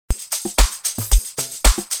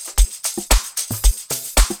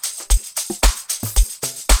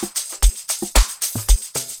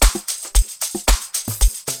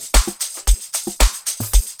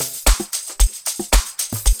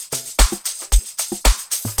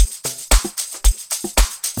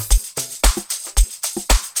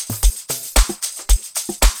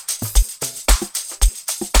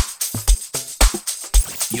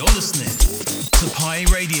You're listening to Pi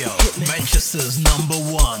Radio, Manchester's number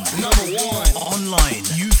one online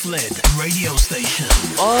youth-led radio station.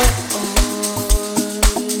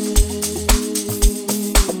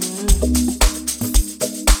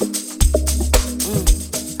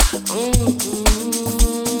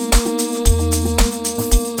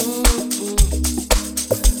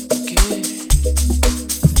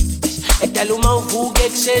 Edaluma uvuke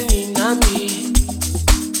ekuseni nami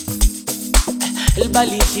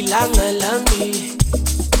Elibalihle ilanga lami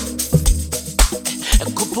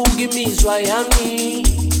Ekhuphuka imizwa yami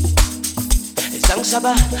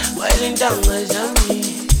Ezangisaba wayelintanga zami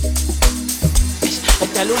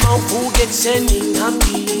Edaluma uvuke ekuseni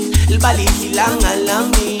nami Elibalihle ilanga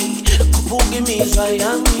lami Ekhuphuka imizwa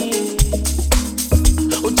yami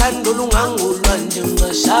Uthando lungangulwa nje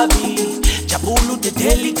ungasabi Jabulu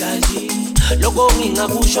dedela igazi Loko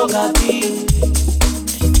ngingakusho kabi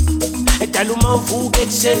Edaluma uvuke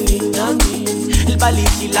ekuseni nami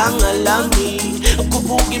Libalihle ilanga lami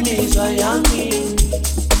Khuphuka imizwa yami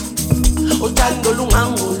Uthando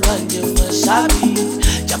lungangulwa nje ungasabi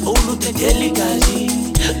Jabulu dedela igazi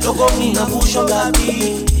Loko ngingakusho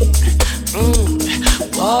kabi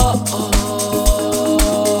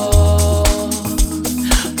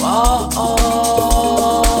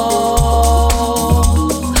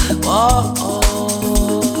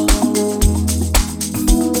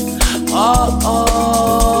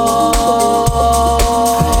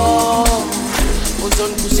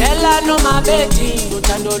Uzonibusela noma bethi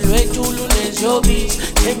uthando lwethu lunezobisi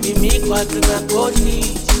Themba imigwaqo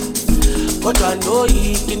ingakhohlisi Kodwa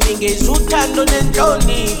ndoyiki ningeza uthando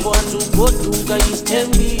nenhlonipho Wanza ugoduka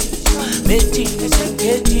isithembiso Bethi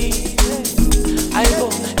ngesengethi Ayibo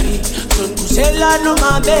uzonibusela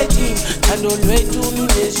noma bethi uthando lwethu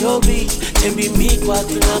lunezobisi Themba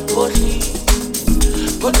imigwaqo ingakhohlisi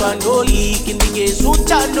Kodwa ndoyiki ningeza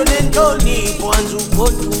uthando nenhlonipho Wanza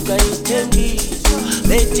ugoduka isithembiso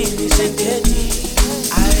Bethi ngesengethi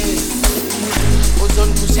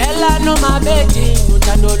Uzonibusela noma bethi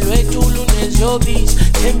uthando lwethu lunezobisi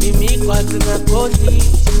Themba imigwaqo ingakhohlisi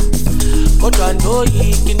Kodwa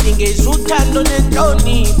ndoyiki ningeza uthando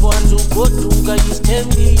nenhlonipho Wanza ugoduka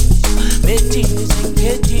isithembiso Bethi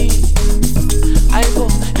ngesengethi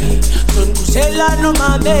Ayibo uzonibusela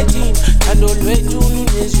noma bethi uthando lwethu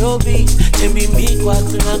lunezobisi Themba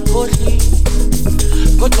imigwaqo ingakhohlisi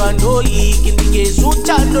Kodwa ndoyiki ningeza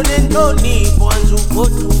uthando nenhlonipho Wanza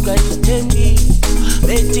ugoduka isithembiso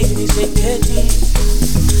Bethi ngesengethi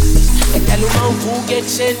Edaluma uvuke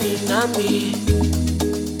ekuseni nami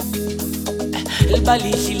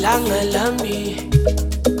Elibalihle ilanga lami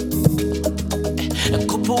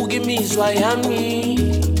Ekhuphuka imizwa yami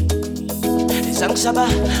Ezangisaba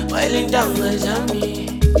wayelintanga zami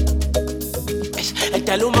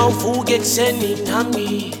Edaluma uvuke ekuseni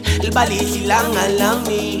nami Elibalihle ilanga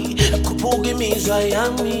lami Ekhuphuka imizwa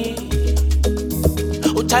yami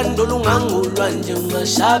Uthando lungangulwa nje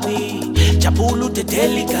ungasabi Jabulu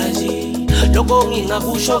dedela igazi Loko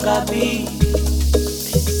ngingakusho kabi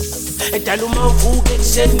Edaluma uvuke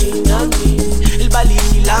ekuseni nami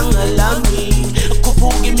Elibalihle ilanga lami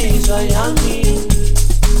Ekhuphuka imizwa yami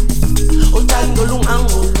Uthando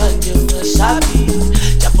lungangulwa nje ungasabi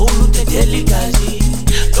Jabulu dedela igazi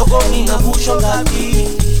Loko ngingakusho kabi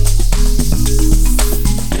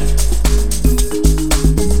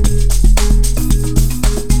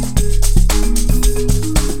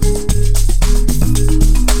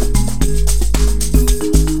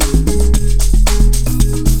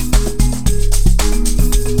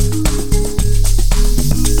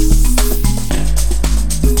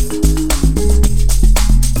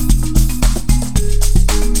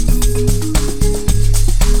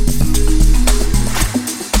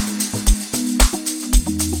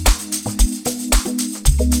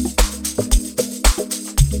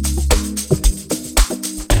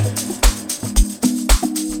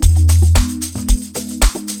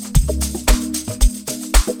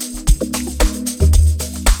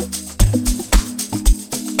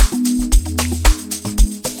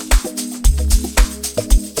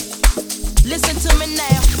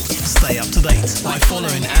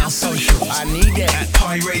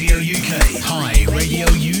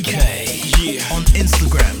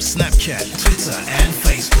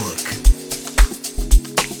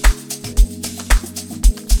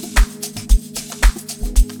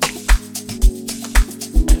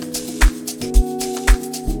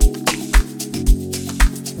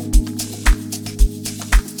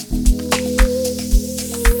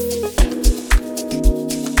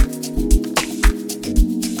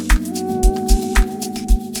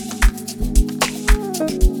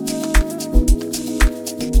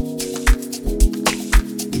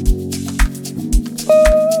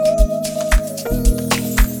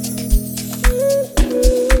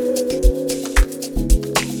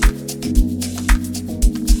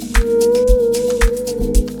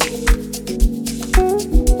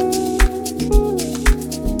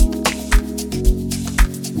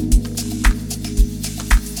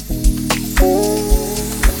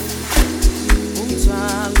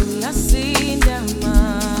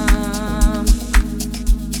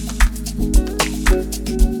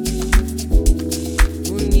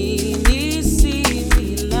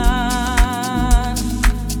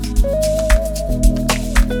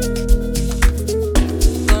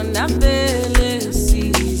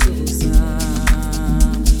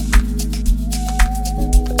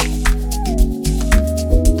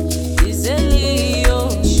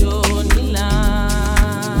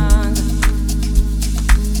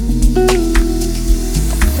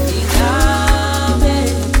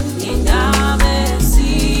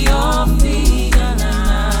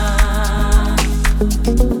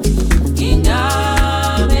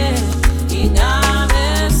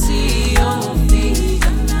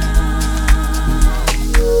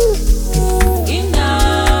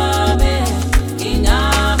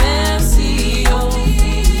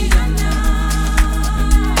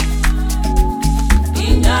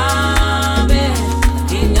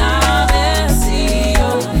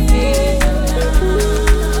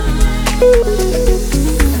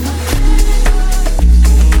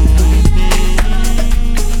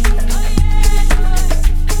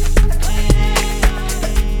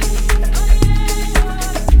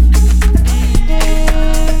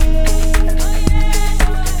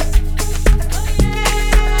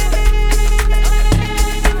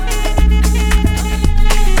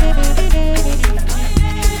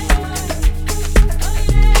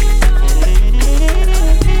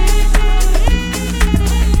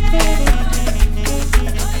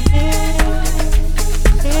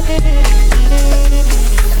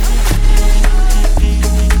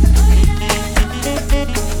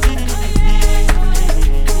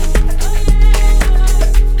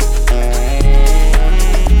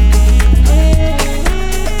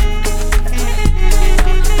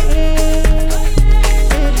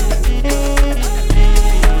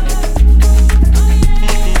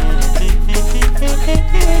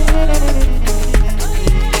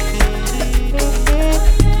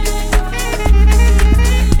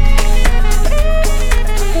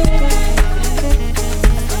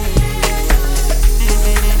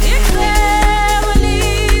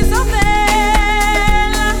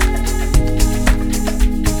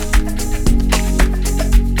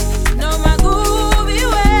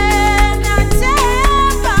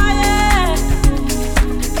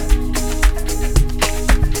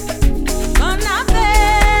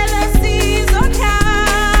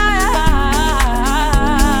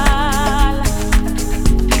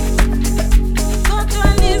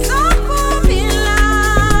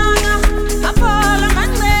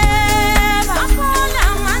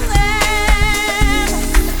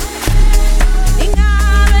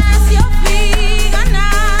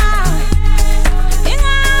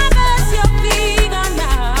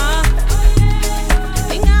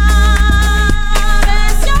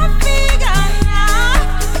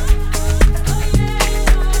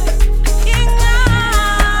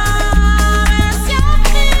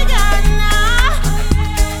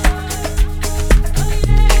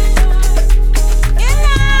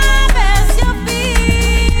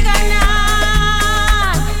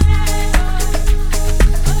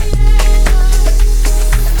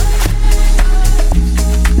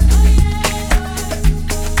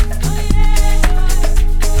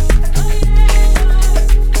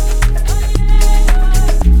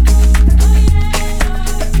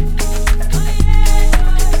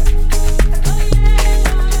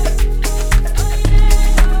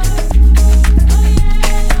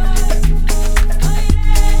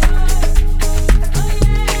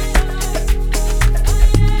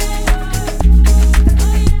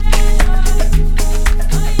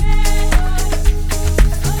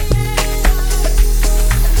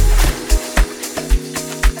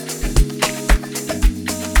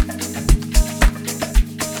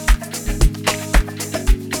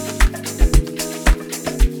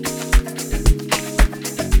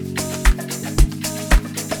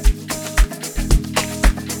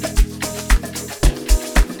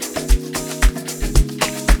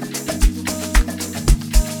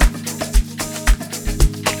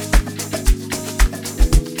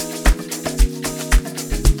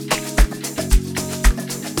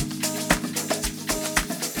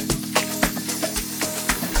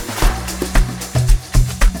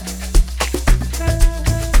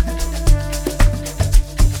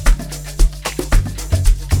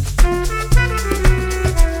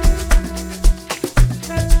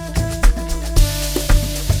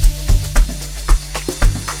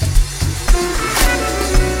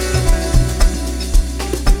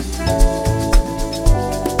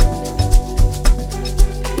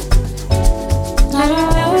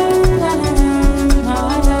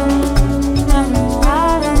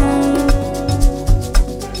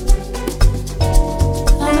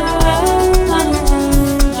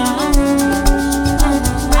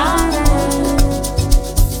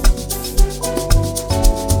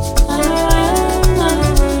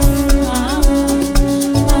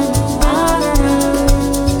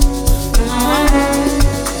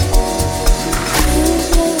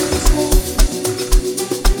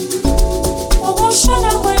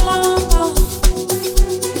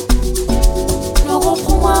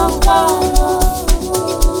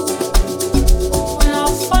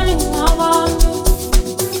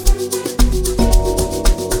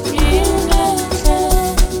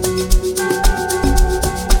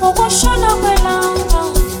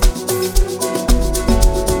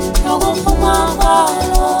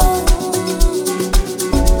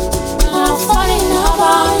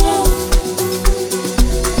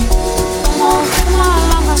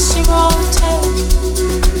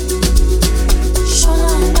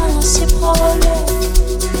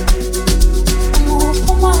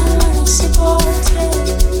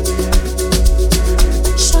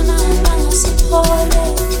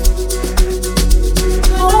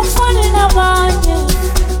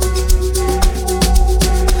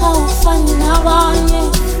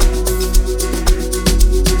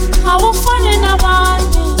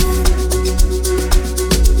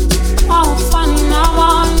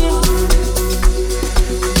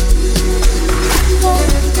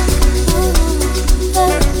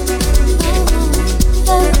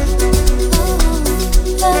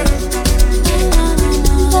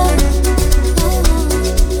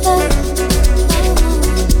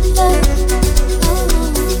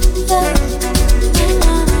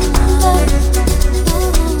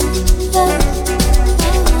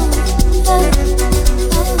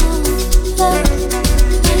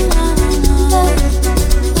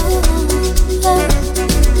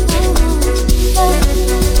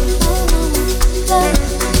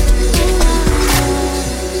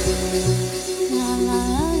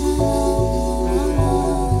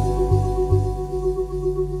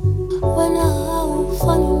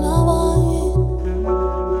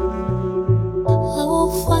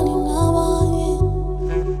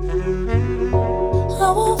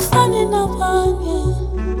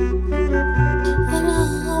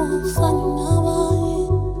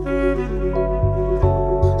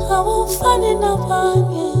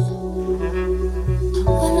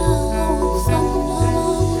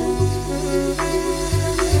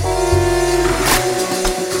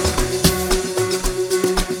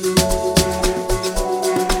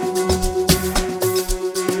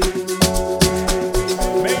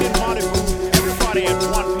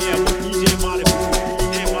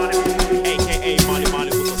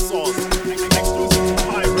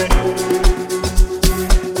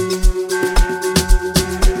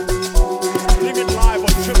Live it live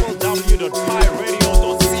on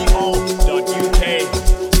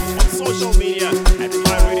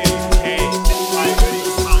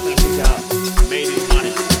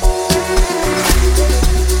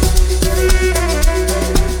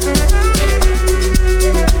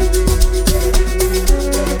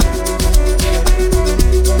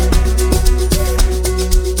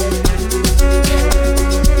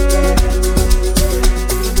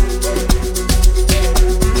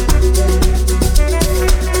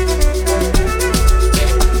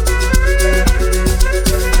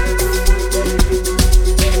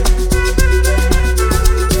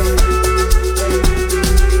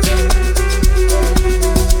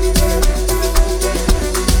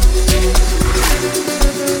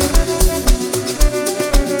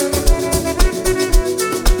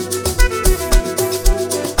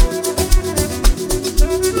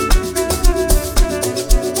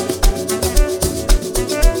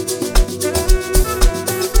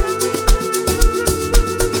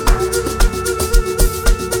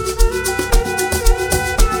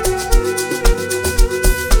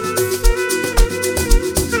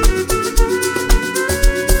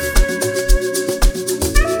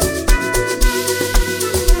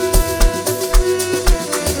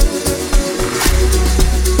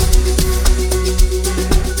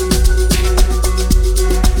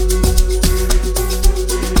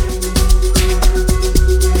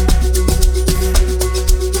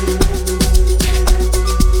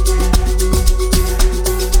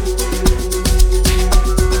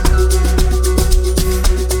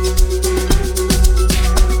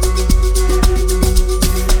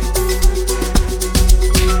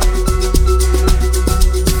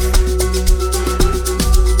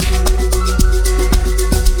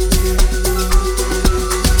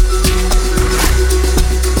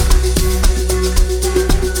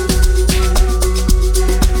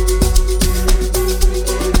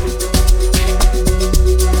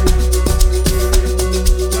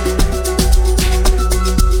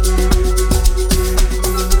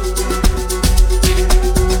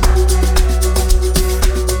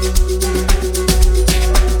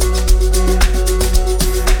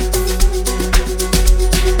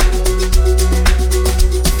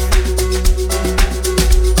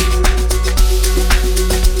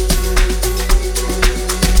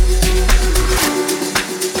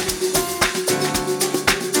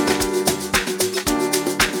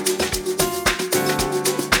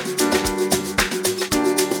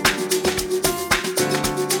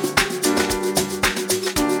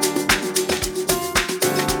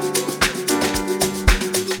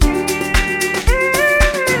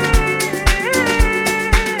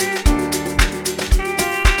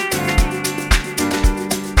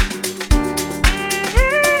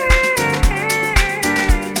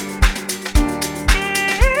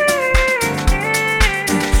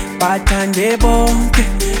bathande bonke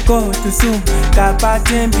kodwa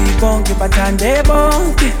sungabathembi bonke bathande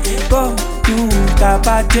bonke kodwa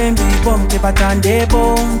ungabathembi bonke bathande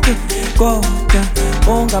bonke kodwa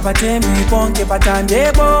ungabathembi bonke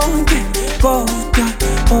bathande bonke kodwa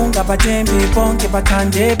ungabathembi bonke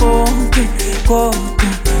bathande bonke kodwa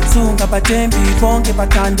sungabathembi bonke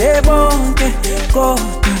bathande bonke kodwa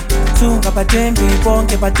sungabathembi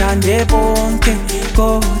bonke bathande bonke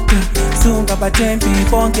kodwa sungabathembi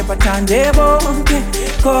bonke bathande bonke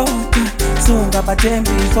kodwa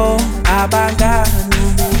sungabathembi bonke abangani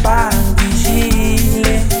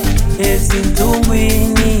bangishile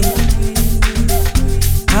ezinhlungwini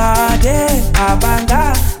ade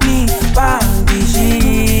abangani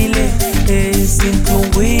bangishile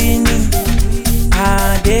ezinhlungwini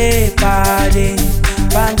ade bade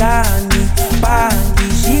bangani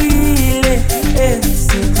bangishile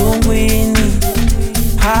ezinhlungwini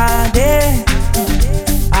ade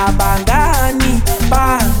abangani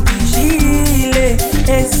bangishile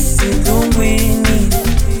ezinhlungwini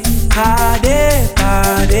ade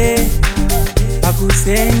bade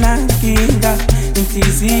akusena nkinga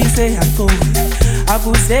inhliziyo yakona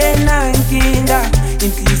akusena nkinga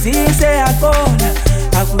inhliziyo yakona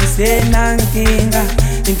akusena nkinga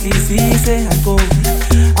inhliziyo yakona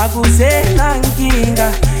akusena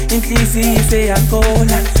nkinga inhliziyo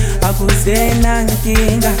yakona akusena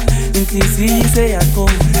nkinga inhliziyo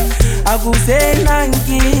yakona akusena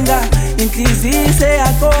nkinga inhliziyo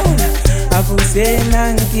yakona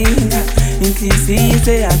akusena nkinga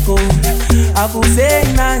inhliziyo yakona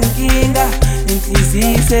akusena nkinga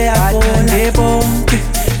inhliziyo yakona bonke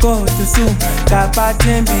kodwa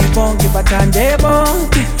sungabathembi bonke bathande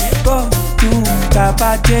bonke kodwa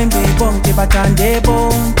ungabathembi bonke bathande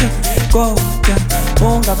bonke kodwa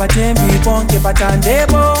ungabathembi bonke bathande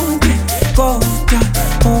bonke kodwa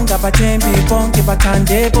ungabathembi bonke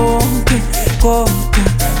bathande bonke kodwa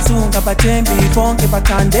sungabathembi bonke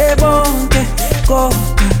bathande bonke kodwa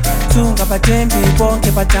sungabathembi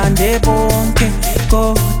bonke bathande bonke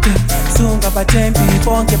kodwa sungabathembi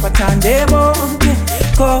bonke bathande bonke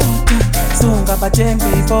kodwa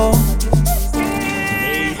sungabathembi bonke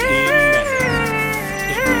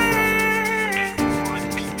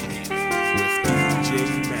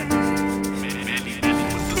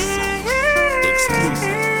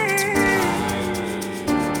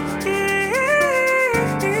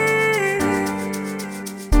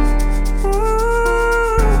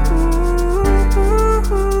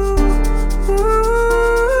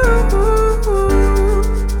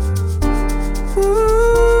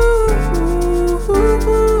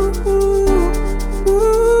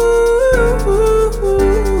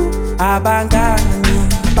abangani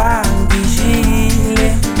bangishile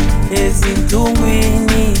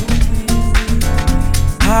ezinhlungwini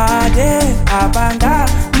ade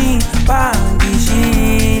abangani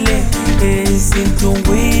bangishile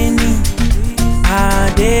ezinhlungwini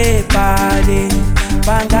ade bade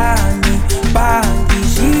bangani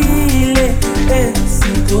bangishile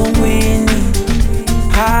ezinhlungwini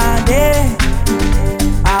ade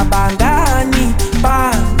abangani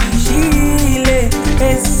bangishile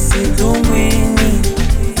ezinhlungwini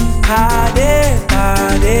ade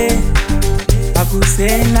bade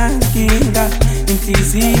akusena nkinga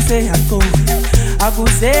inhliziyo yakona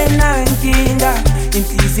akusena nkinga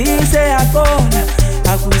inhliziyo yakona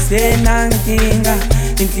akusena nkinga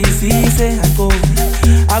inhliziyo yakona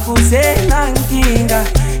akusena nkinga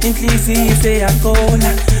inhliziyo yakona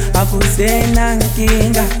akusena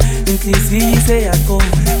nkinga inhliziyo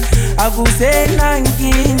yakona akusena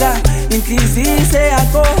nkinga inhliziyo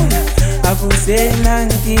yakona akusena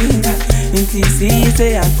nkinga inhliziyo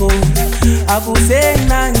yakona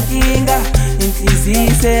akusena nkinga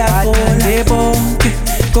inhliziyo yakona bonke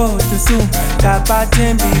kodwa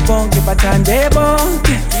sungabathembi bonke bathande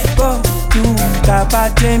bonke kodwa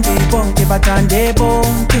ungabathembi bonke bathande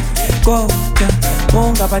bonke kodwa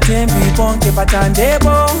ungabathembi bonke bathande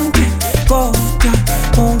bonke kodwa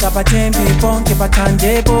ungabathembi bonke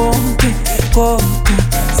bathande bonke kodwa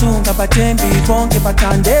sungabathembi bonke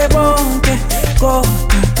bathande bonke kodwa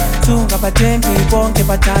sungabathembi bonke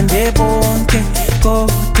bathande bonke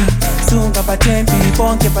kodwa sungabathembi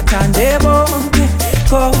bonke bathande bonke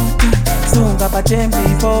kodwa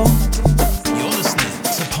sungabathembi bonke. You're listening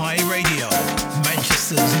to Pi Radio,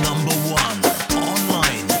 Manchester's #1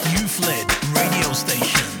 online youth-led radio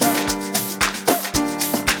station.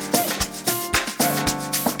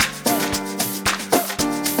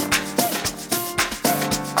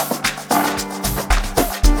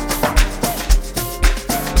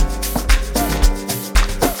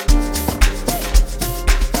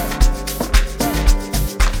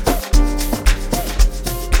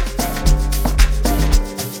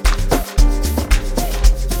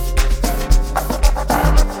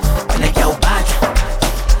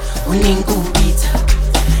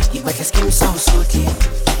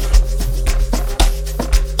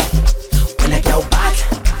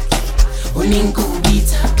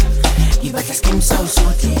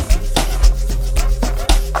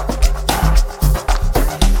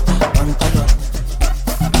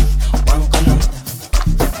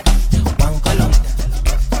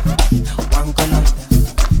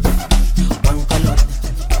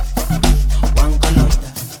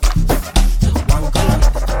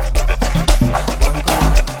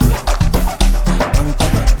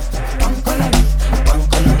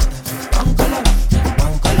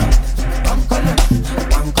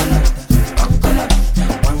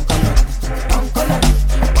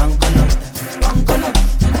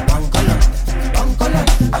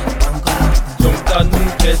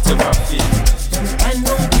 ungiphethe bafile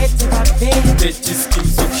Mntwana ungiphethe bafile Bethi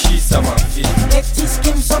skim sokushisa bafile Bethi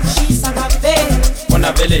skim sokushisa bafile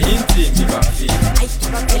Bona vele insimbi bafile Ay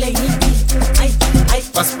bavele yinti Ay ay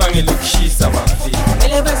Basibangela ukushisa bafile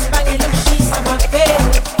Vele basibangela ukushisa bafile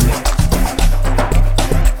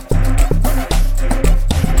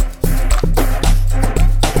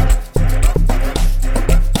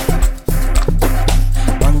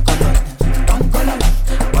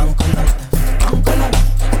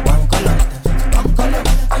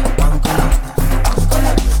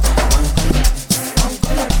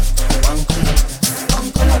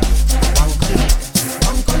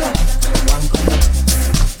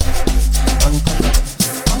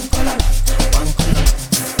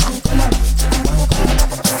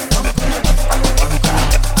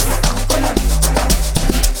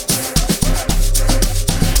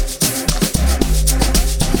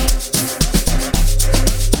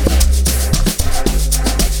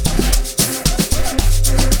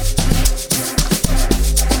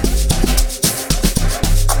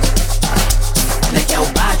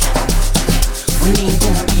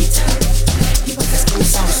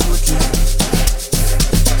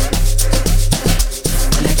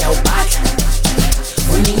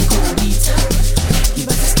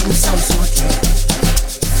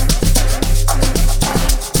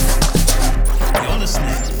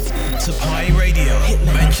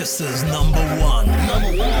Manchester's number one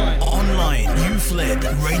online youth-led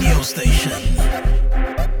radio station.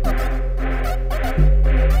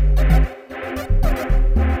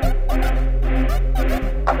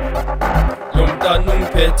 Lomntana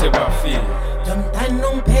ungiphethe bafile Mntwana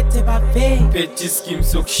ungiphethe bafile Bethi skim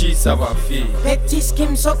sokushisa bafile Bethi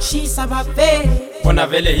skim sokushisa bafile Bona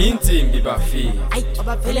vele insimbi bafile Ay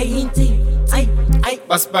bavele yinti Ay ay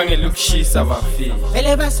Basibangela ukushisa bafile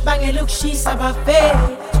Vele basibangela ukushisa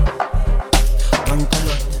bafile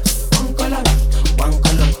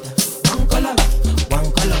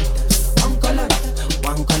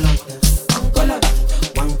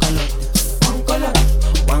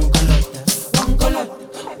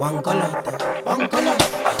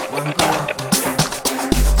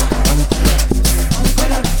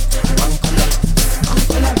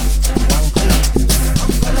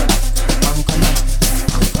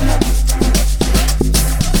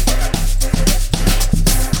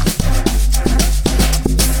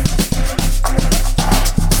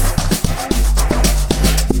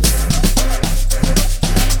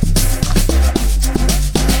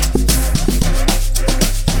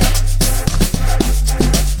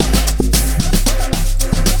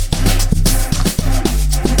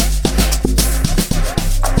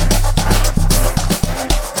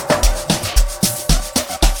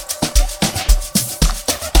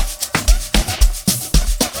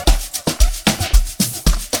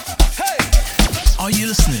Are you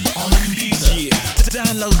listening on the computer? Yeah.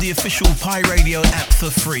 Download the official Pi Radio app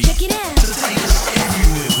for free. Check it out. To take us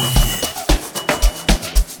everywhere with you.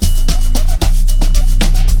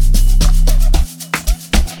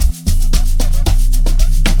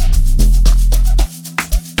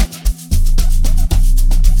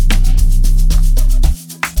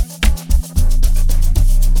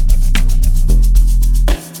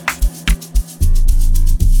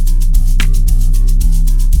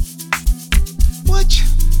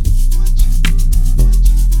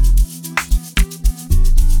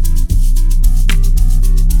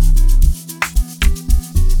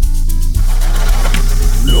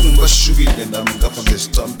 bashukile nami ngapha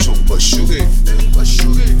ngestamcho bashukile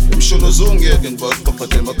emshono zongeke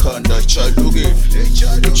ngibaqaphathe emakhanda jalukile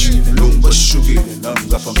lungu bashukile nami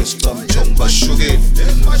ngapha ngestamcho bashukile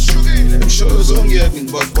emshono zongeke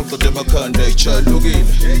ngibaqaphathe emakhanda jalukile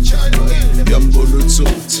yambona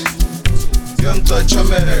uthuthi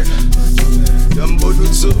yangicachamela yambona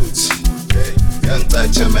uthuthi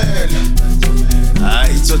yangicachamela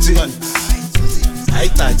hayi thothi ngani hayi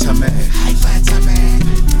cachamela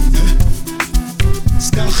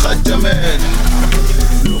Skankhadamela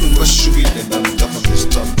Ungibashukile nami ngapha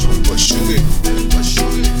ngestamcho ngibashukile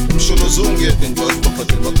Mshono zongeke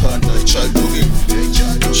ngibaqaphathe emakhanda jalukile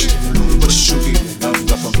Ungibashukile nami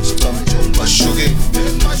ngapha ngestamcho ngibashukile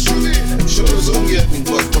Mshono zongeke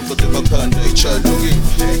ngibaqaphathe emakhanda jalukile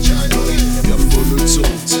Yambona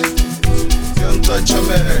uthuthi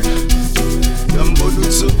yangicachamela Yambona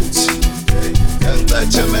uthuthi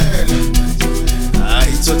yangicachamela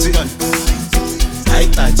hayi thothi ngani hayi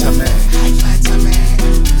cachamela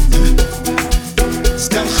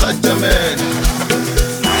Skankhadamela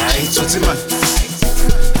hayi thothi man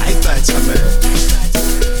hayi cachamela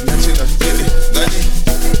Yathina ngani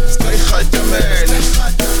Skankhadamela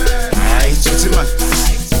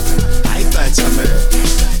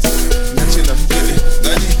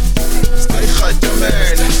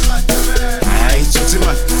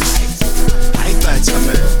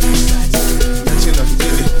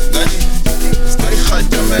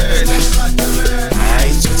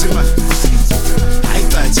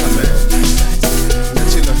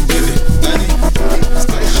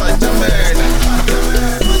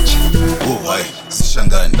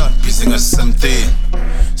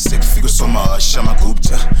Shama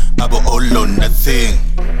Gupta, abo olo nothing.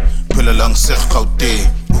 Phela lang seGauteng,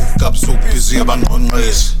 ukapsu busy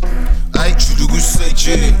abangqonqesi. Ay julu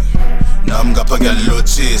kuseje, nami ngapha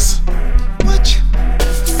ngiyalothisa. What?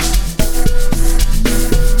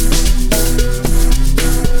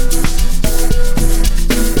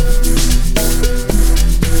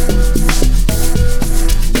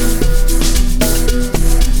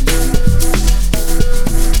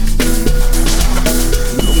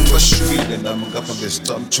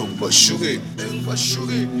 Stamchong bashukile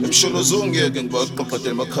emsholo zongeke ngibaqaphathe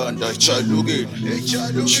emakhanda echalukile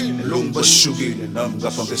long bashukile nami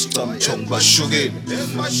ngapha ngestamchong bashukile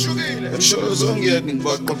emsholo zongeke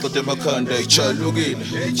ngibaqaphathe emakhanda echalukile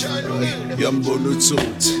yambona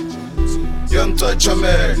uthuthi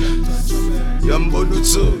yangicathamela yambona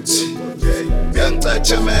uthuthi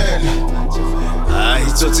yangicathamela hayi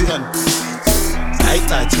uthuthi hani hayi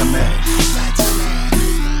cathamela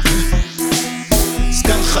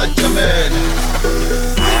Khatamel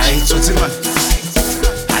ay tsothi man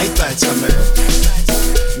ay Khatamel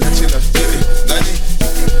nathi la firi ngani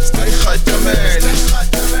sky Khatamel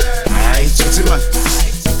ay tsothi man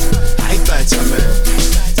ay Khatamel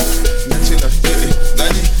nathi la firi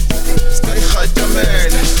ngani sky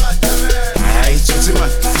Khatamel ay tsothi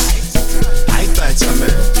man ay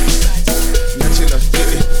Khatamel nathi la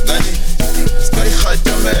firi ngani sky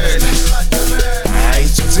Khatamel ay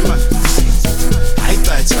tsothi man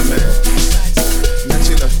Khatamel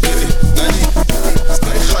nathi la firi ngani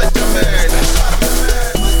sky Khatamel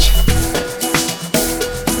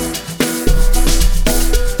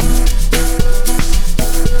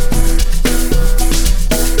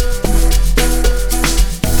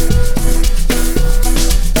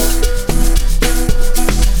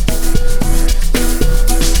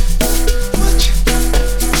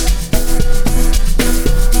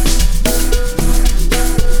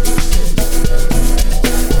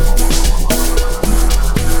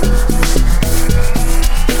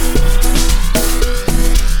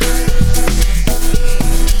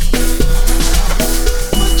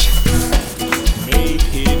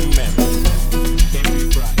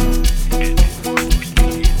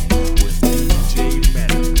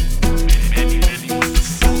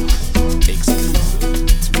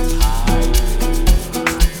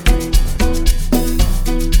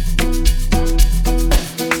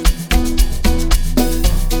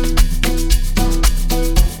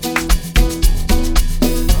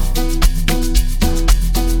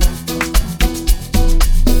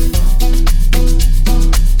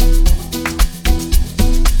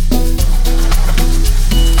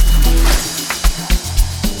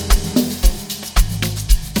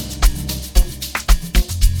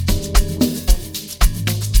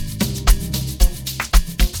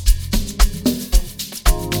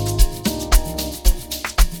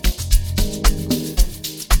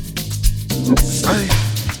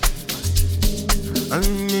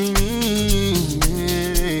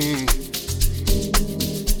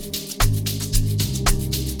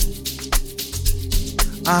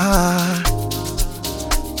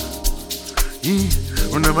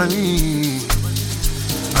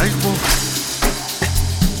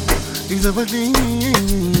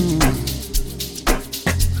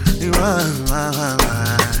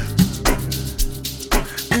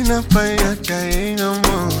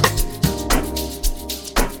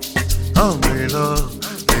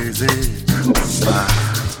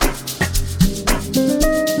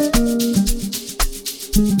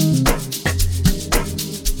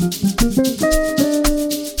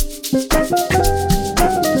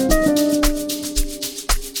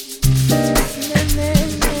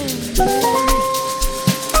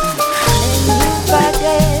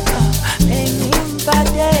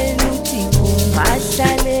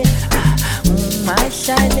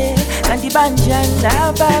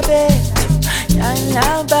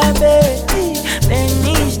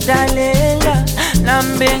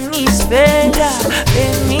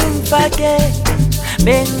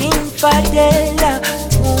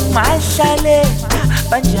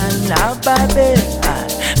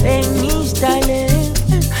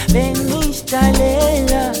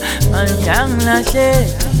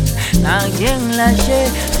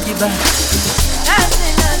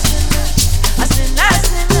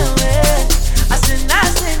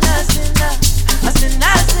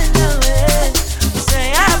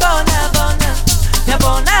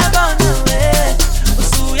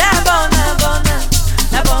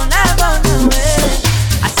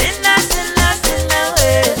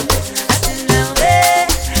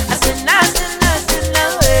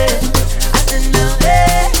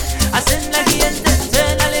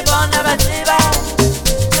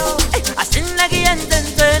I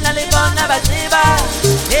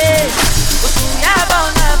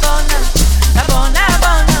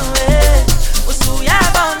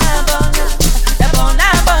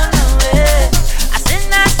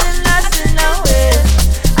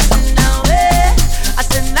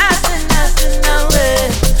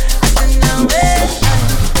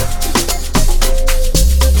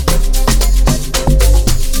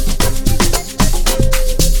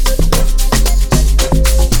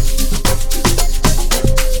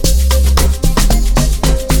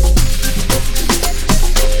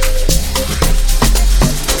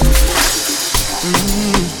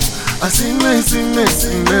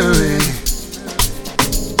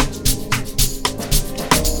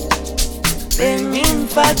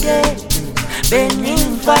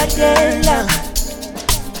benimfakela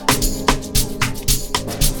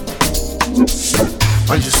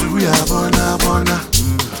manje usuyabona bona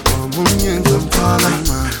omunye ngizomthola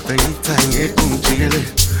bengithange ungijikele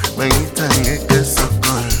bengithange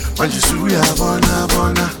esokol manje usuyabona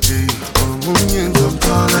bona omunye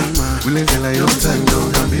ngizomthola kule ndlela yokuthanda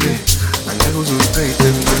ohambile angeke uzungiphethe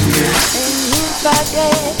ngibile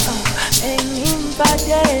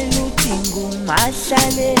engimfakela uthi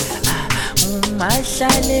ngumahlale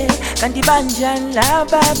kanti banjani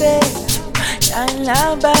lababe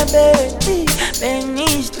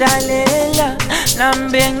bengistalela nami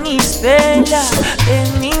bengisipela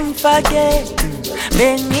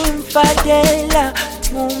benimfakela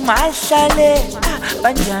ngumahlale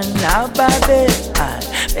banjani lababe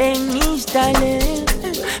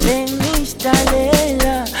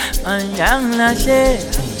bengistalela angilahle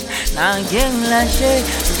nangengilahle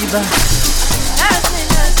diba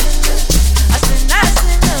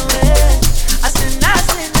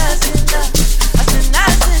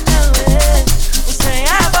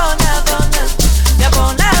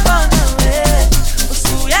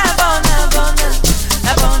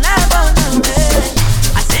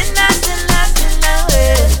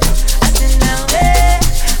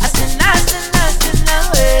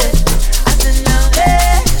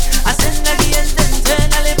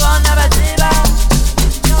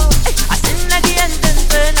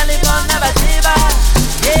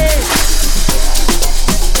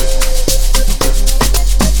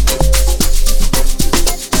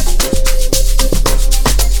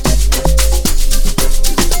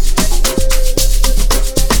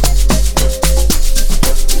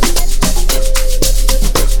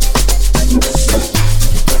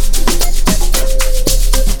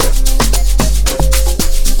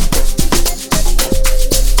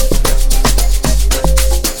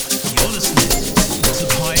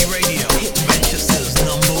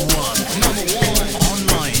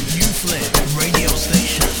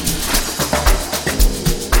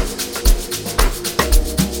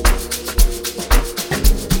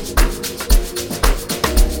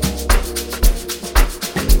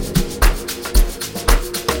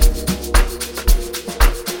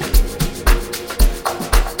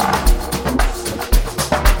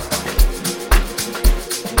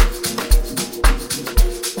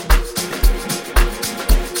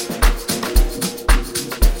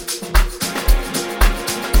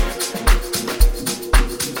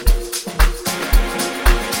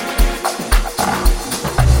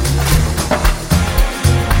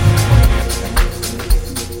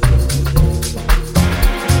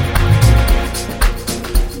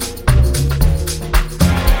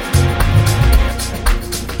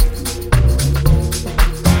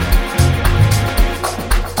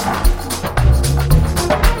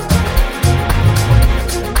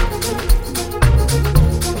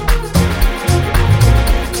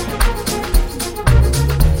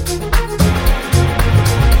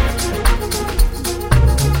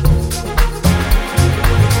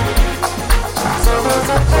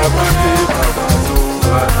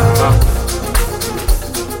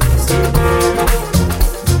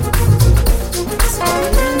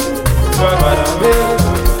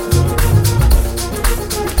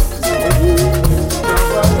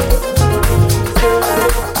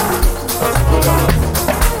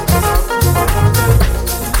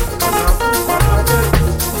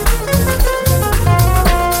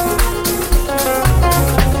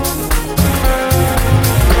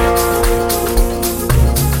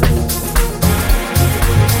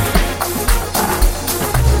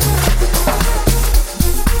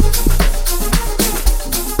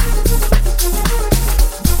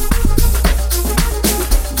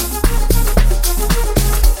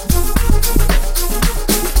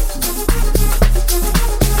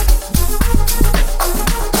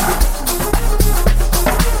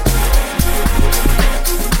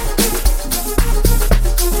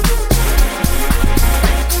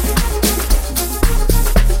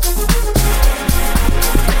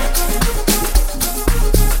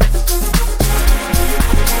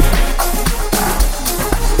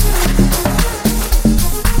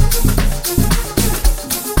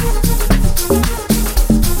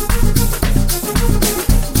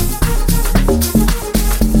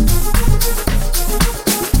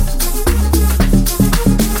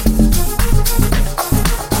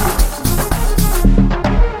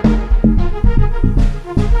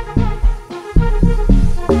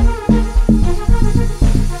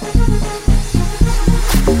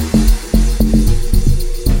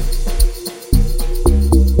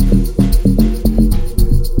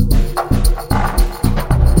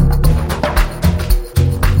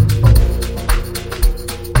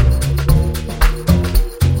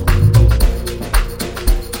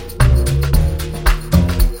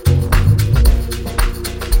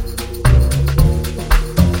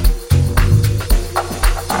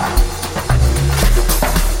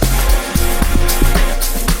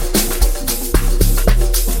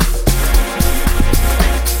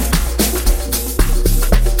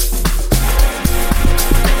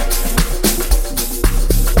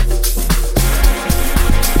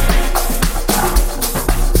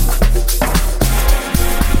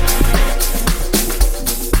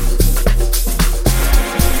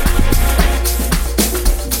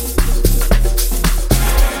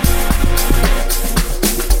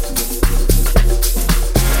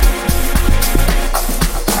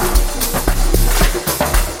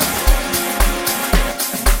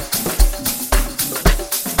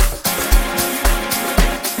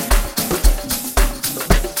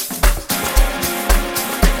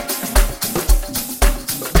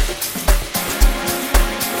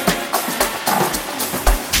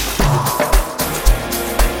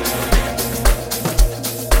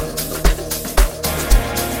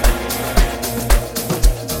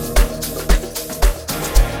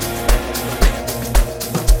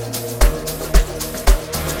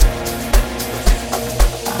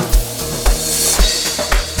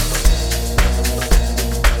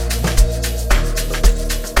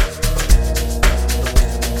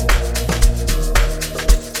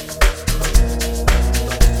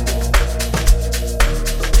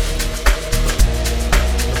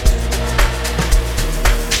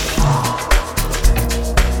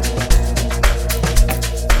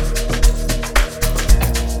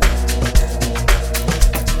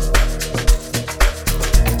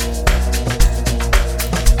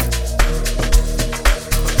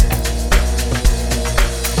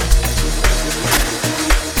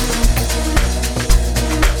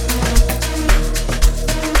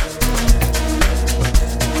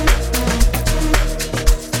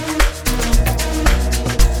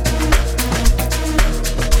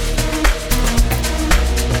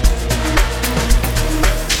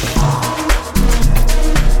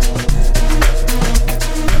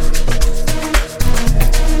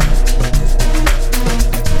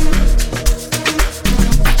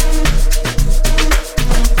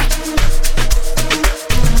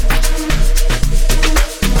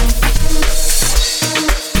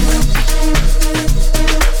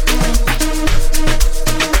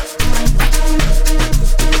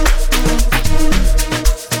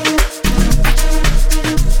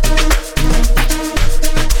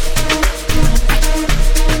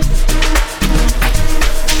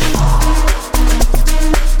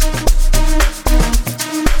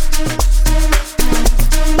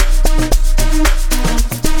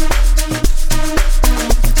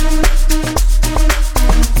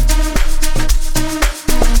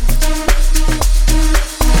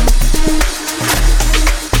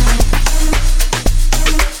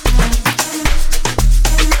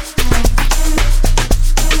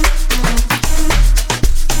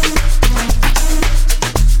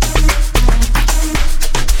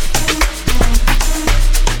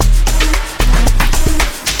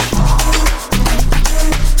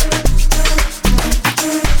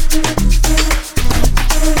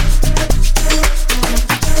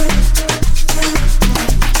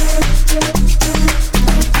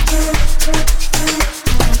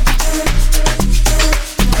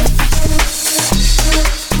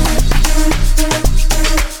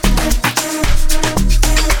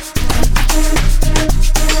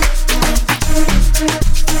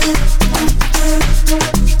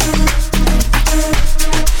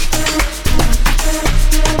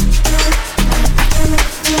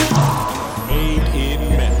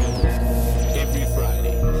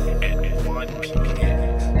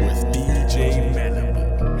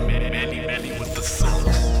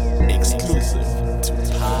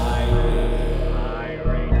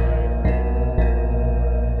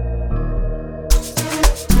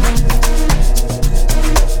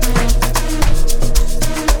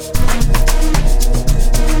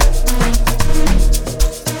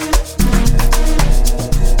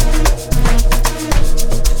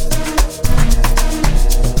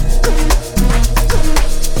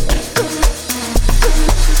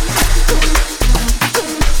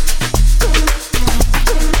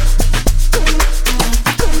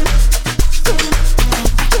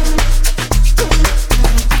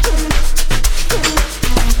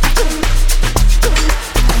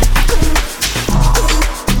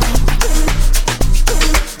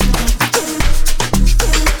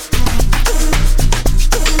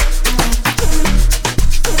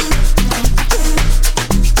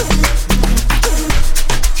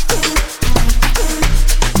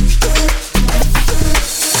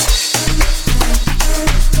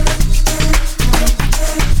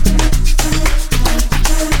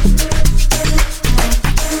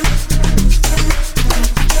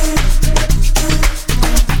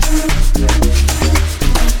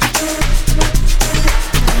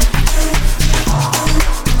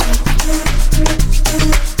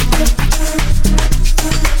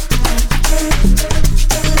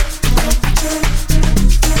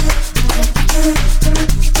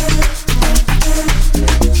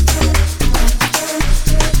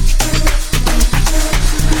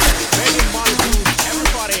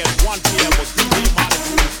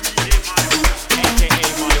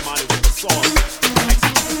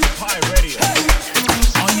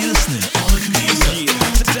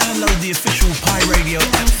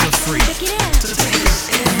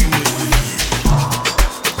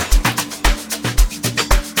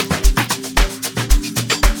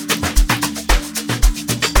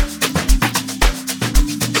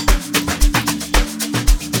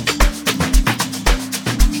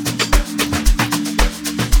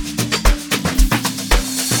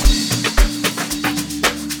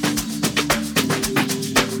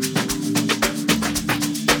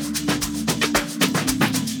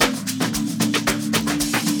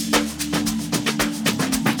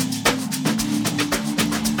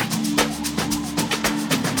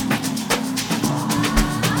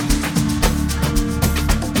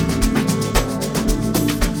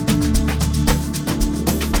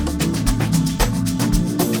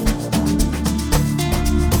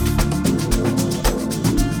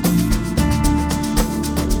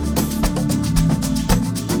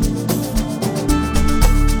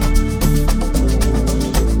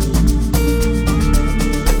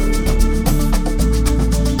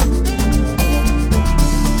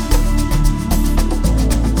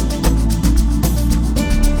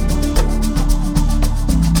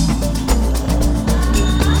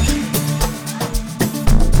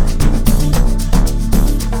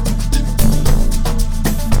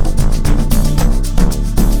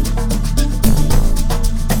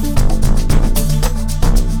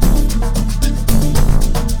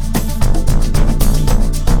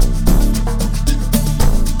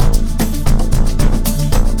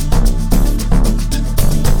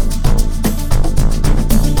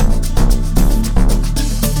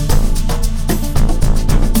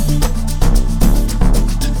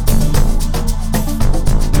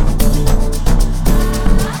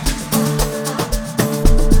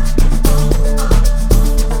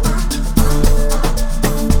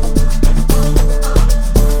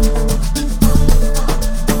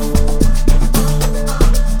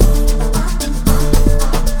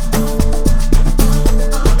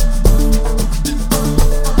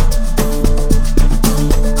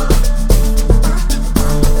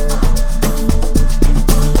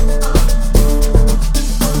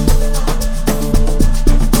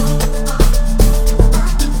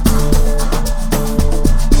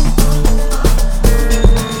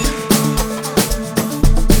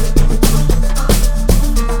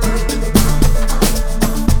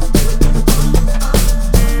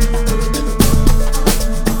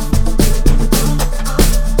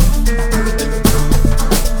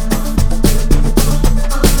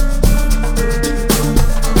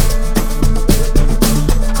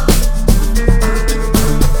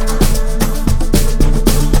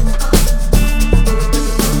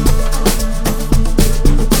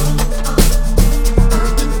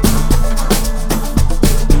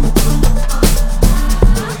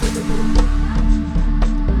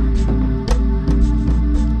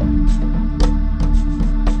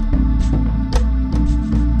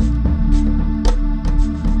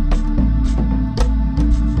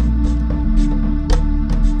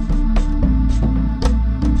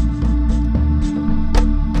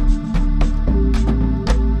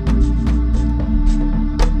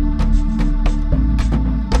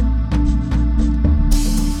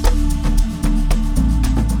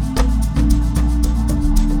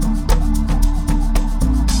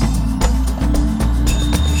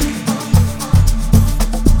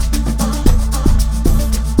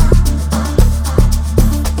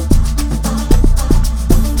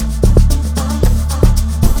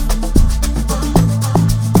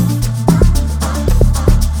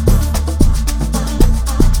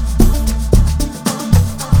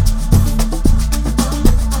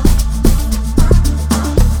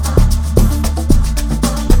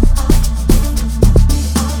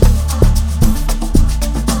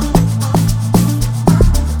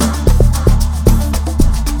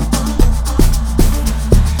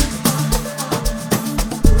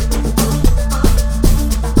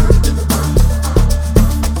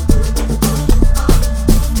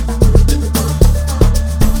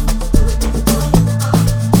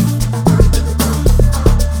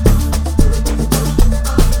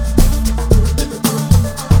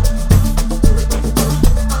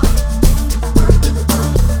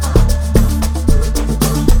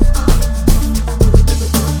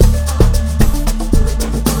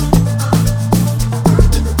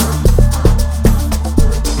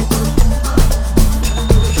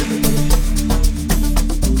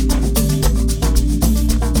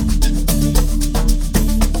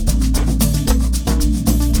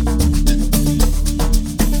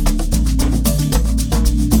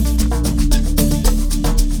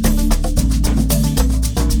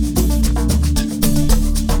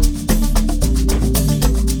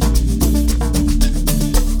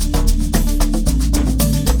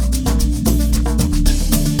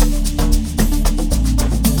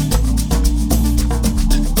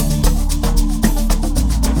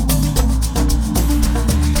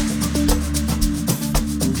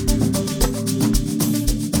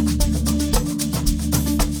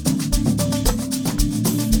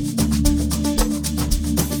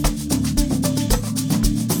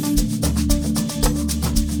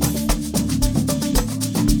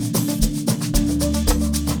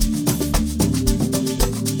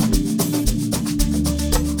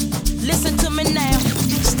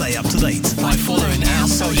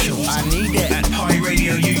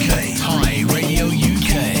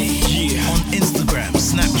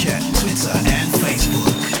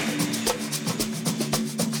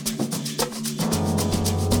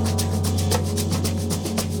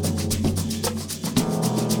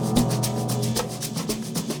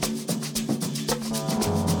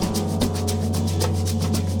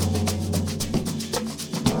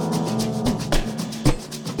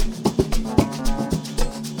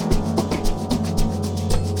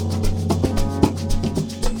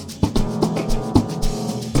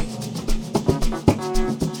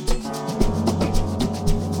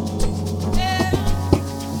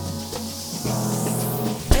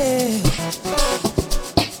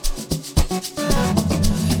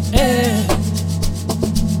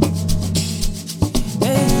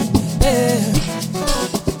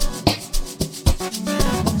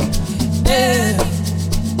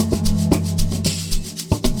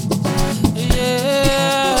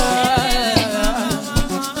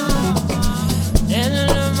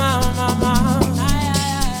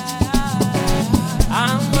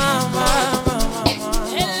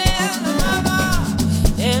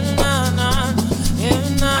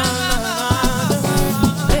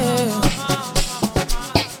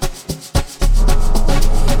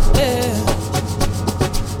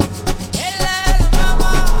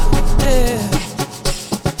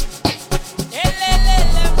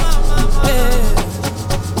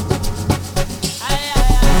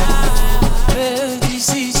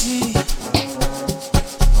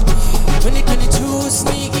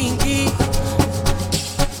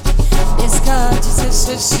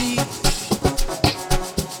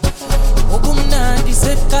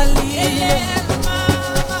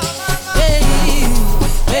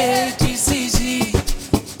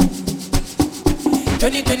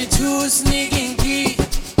 2022 sneaking key.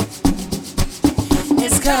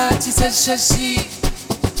 Isikhathi seshashi.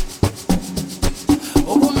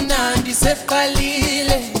 Ubumnandi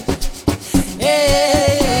seqalile.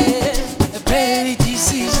 Very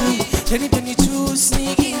decision. 2022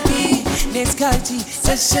 sneaking key. Isikhathi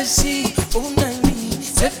seshashi. Ubumnandi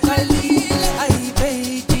seqalile.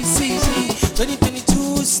 Very decision.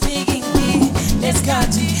 2022 sneaking key.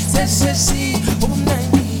 Isikhathi seshashi.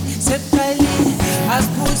 Ubumnandi seqalile.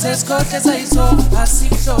 Asibuze sikhohle sayiso.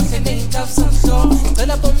 Asimhlohle ney'nkabi samhlo.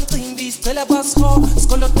 Cela bomcimbi, cela basikho.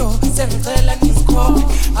 Skoloto, sengicela nisikho.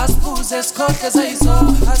 Asibuze sikhohle sayiso.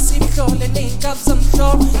 Asimhlole ney'nkabi samhlo.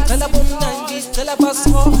 Cela bomnandi, cela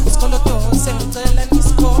basikho. Skoloto, sengicela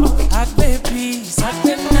nisikho. Akubebhizi,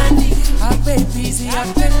 akubemnandi. Akubebhizi,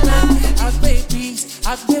 akubemnandi. Akubebhizi,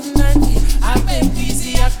 akubemnandi.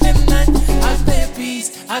 Akubebhizi, akubemnandi.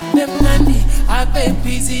 Akubebhizi, akubemnandi.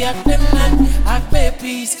 Akubebhizi, akubemnandi.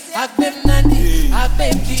 Akubebhizi, akubemnandi.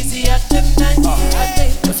 Akubebhizi, akubemnandi.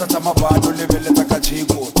 Esatha mabano lebeletsa ka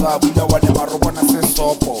jiko tsa bula wa le marobona se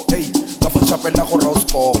sopo hey ka fo chapela go rose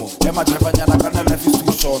kobo e mathafanyana kana life is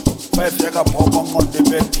too short five ya ka popo on the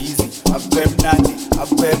bed easy akubemnandi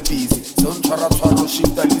akubebhizi don't tshwara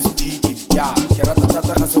shift a listiki ya ke rata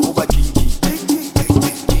tata ga se go ba kinki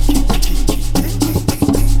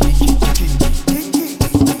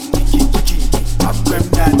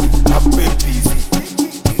akubemnandi akubebhizi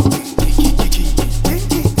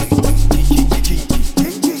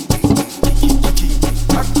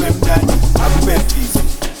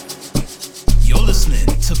You're listening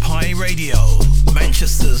to Pi Radio,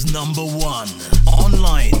 Manchester's #1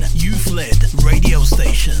 online youth-led radio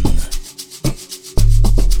station.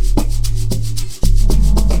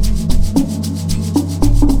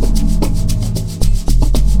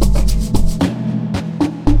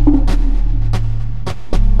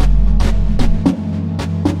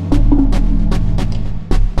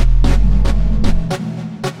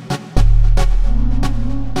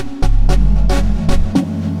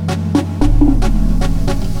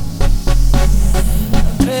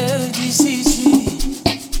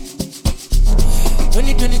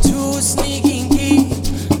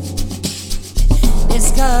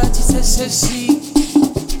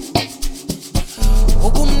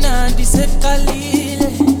 Ubumnandi seqalile.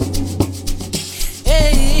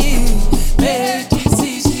 Very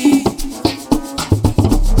decision.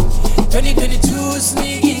 2022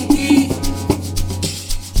 sneaking key.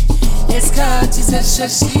 Isikhathi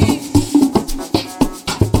seshashi.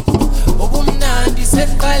 Ubumnandi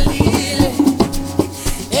seqalile.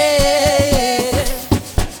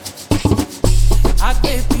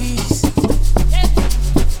 Akubebhizi.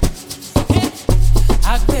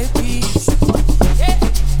 Akubebhizi.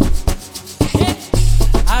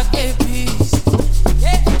 Akubebhizi.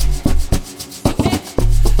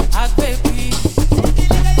 Akubebhizi.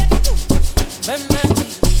 Bemnandi.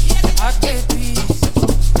 Akubebhizi.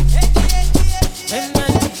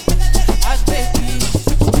 Bemnandi. Akubebhizi.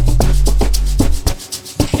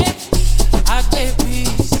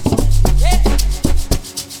 Akubebhizi.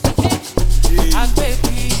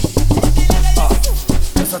 Akubebhizi.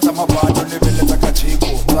 Esatha mabano lebeletsa ka jiko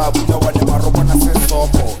tsa bula wa le marobona se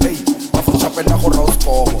sopo hey ka fo chapela go rose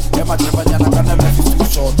kobo e mathafanyana kana life is too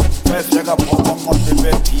short five ya ka popo on the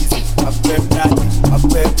bed easy akubemnandi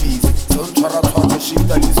akubebhizi don't tshwara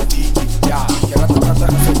shift a listiki ya ke rata tata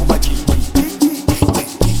ga se go ba kinki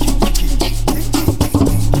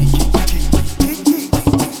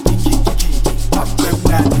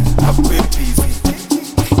akubemnandi akubebhizi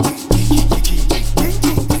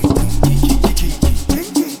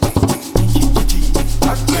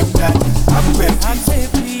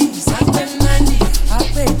Akubebhizi, akubemnandi.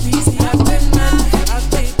 Akubebhizi, akubemnandi.